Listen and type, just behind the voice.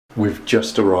We've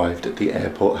just arrived at the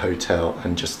airport hotel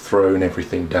and just thrown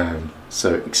everything down,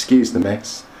 so excuse the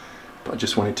mess, but I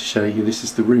just wanted to show you this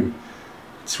is the room.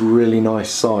 It's really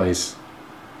nice size,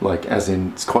 like as in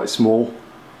it's quite small,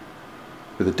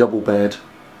 with a double bed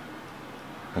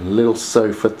and a little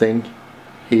sofa thing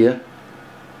here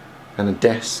and a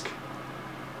desk,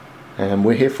 and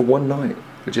we're here for one night.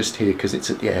 We're just here because it's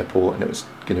at the airport and it was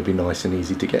going to be nice and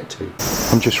easy to get to.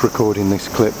 I'm just recording this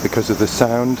clip because of the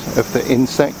sound of the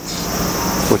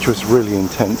insects, which was really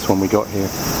intense when we got here.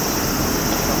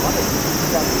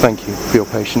 Thank you for your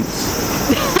patience.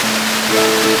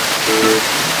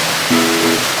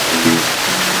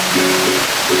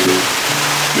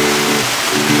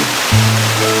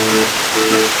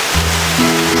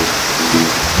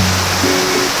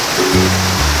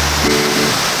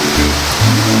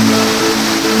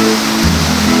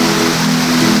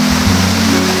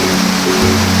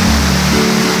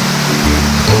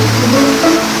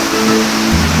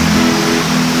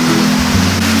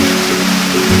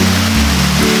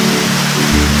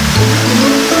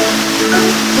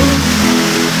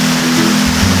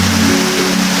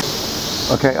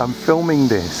 Okay, I'm filming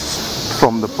this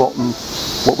from the bottom,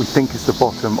 what we think is the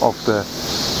bottom of the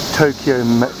Tokyo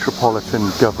Metropolitan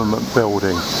Government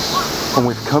Building. And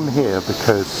we've come here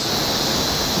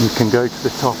because you can go to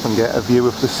the top and get a view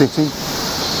of the city.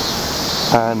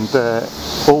 And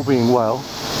all being well,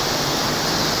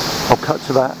 I'll cut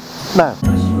to that now.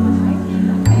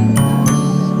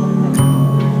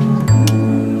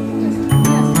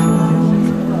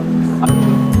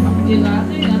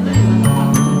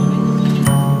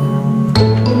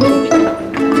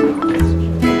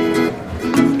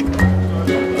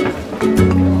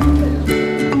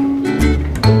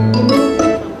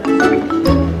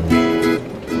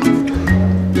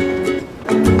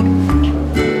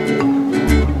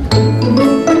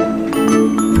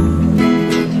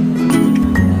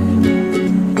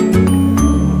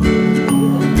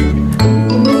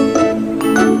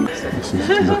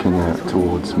 Looking out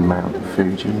towards Mount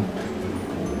Fuji,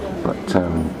 but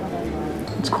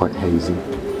it's quite hazy,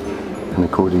 and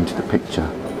according to the picture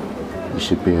you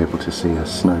should be able to see a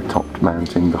snow-topped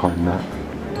mountain behind that.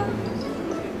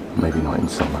 Maybe not in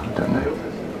summer, I don't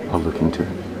know. I'll look into it.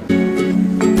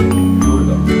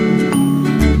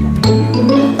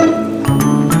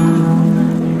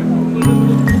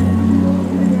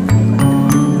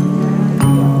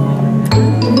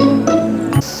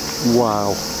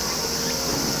 Wow.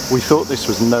 We thought this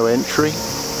was no entry,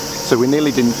 so we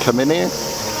nearly didn't come in here.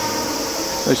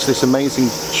 There's this amazing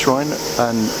shrine,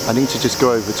 and I need to just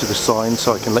go over to the sign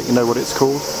so I can let you know what it's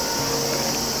called.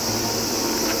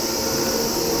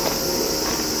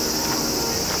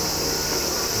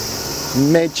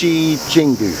 Meiji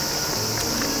Jingu.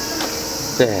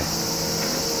 There.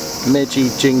 Meiji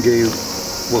Jingu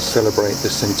will celebrate the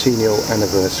centennial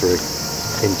anniversary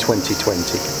in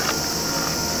 2020.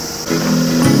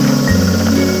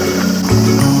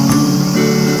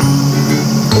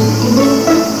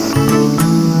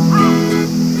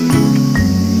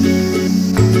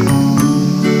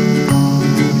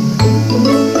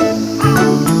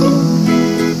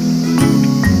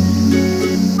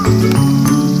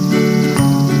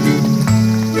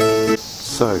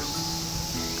 So,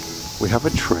 we have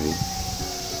a tree,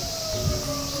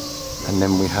 and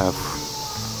then we have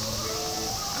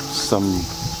some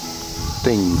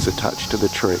things attached to the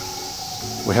tree.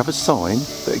 We have a sign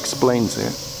that explains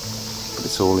it, but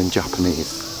it's all in Japanese.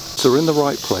 So we're in the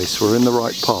right place, we're in the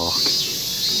right park.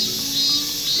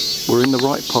 We're in the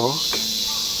right park.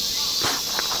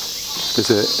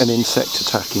 There's an insect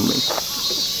attacking me.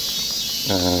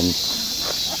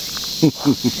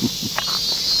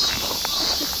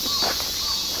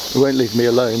 It won't leave me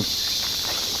alone.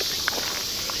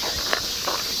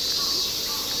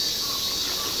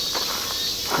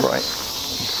 Right,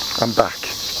 I'm back.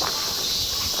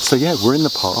 So yeah, we're in the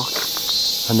park,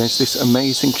 and there's this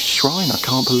amazing shrine. I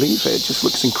can't believe it. It just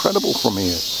looks incredible from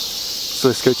here. So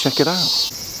let's go check it out.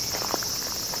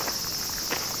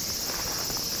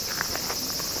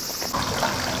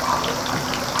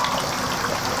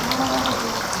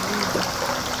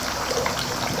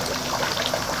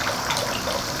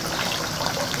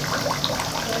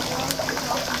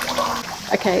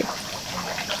 Okay.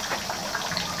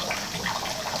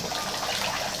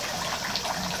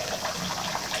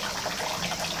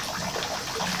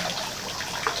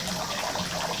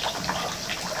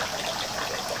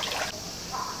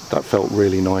 That felt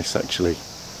really nice actually.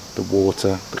 The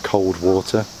water, the cold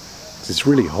water. It's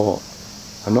really hot.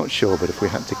 I'm not sure, but if we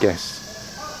had to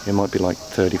guess, it might be like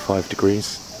 35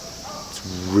 degrees. It's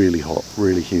really hot,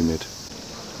 really humid.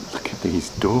 Look at these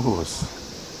doors.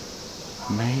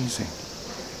 Amazing.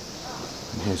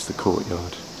 And here's the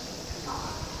courtyard.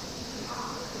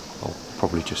 I'll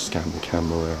probably just scan the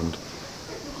camera around.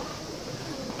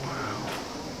 Wow.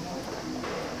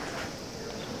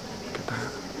 Look at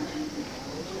that.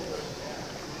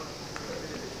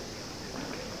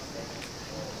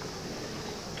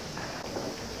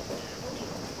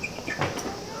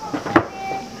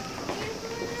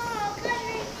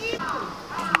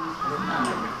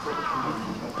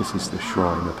 This is the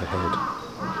shrine up ahead.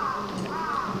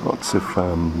 Lots of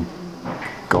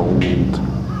gold,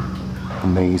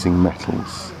 amazing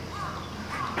metals,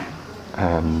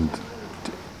 and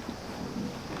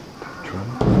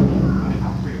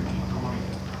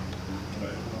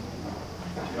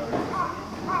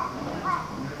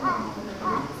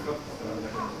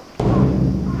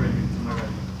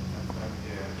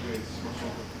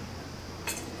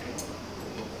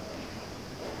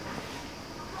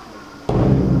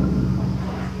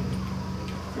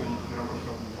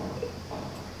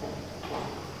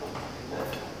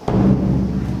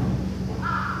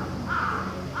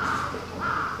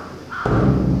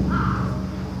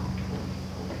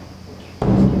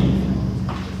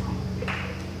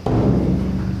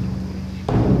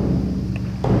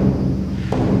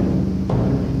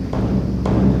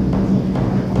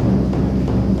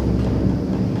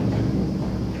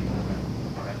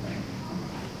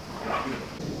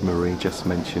Marie just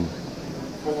mentioned,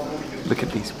 look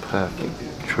at these perfect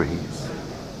trees.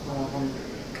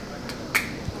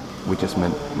 We just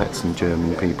met some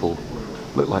German people,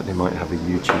 looked like they might have a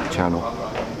YouTube channel.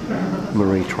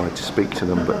 Marie tried to speak to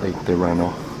them, but they ran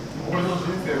off.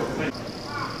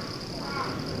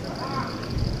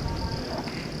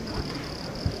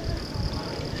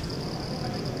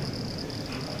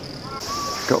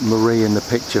 Got Marie in the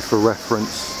picture for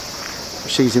reference.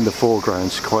 She's in the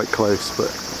foreground, she's quite close, but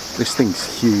this thing's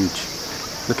huge.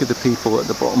 Look at the people at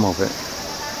the bottom of it.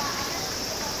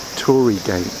 Torii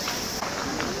Gate.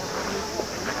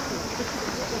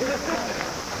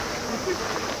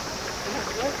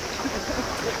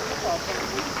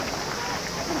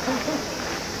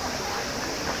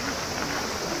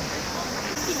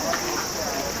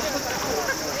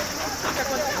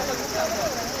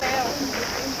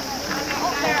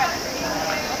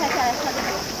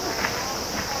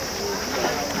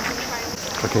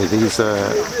 Okay, these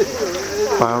are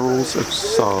barrels of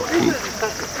sake,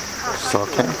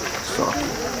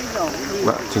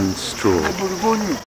 wrapped in straw.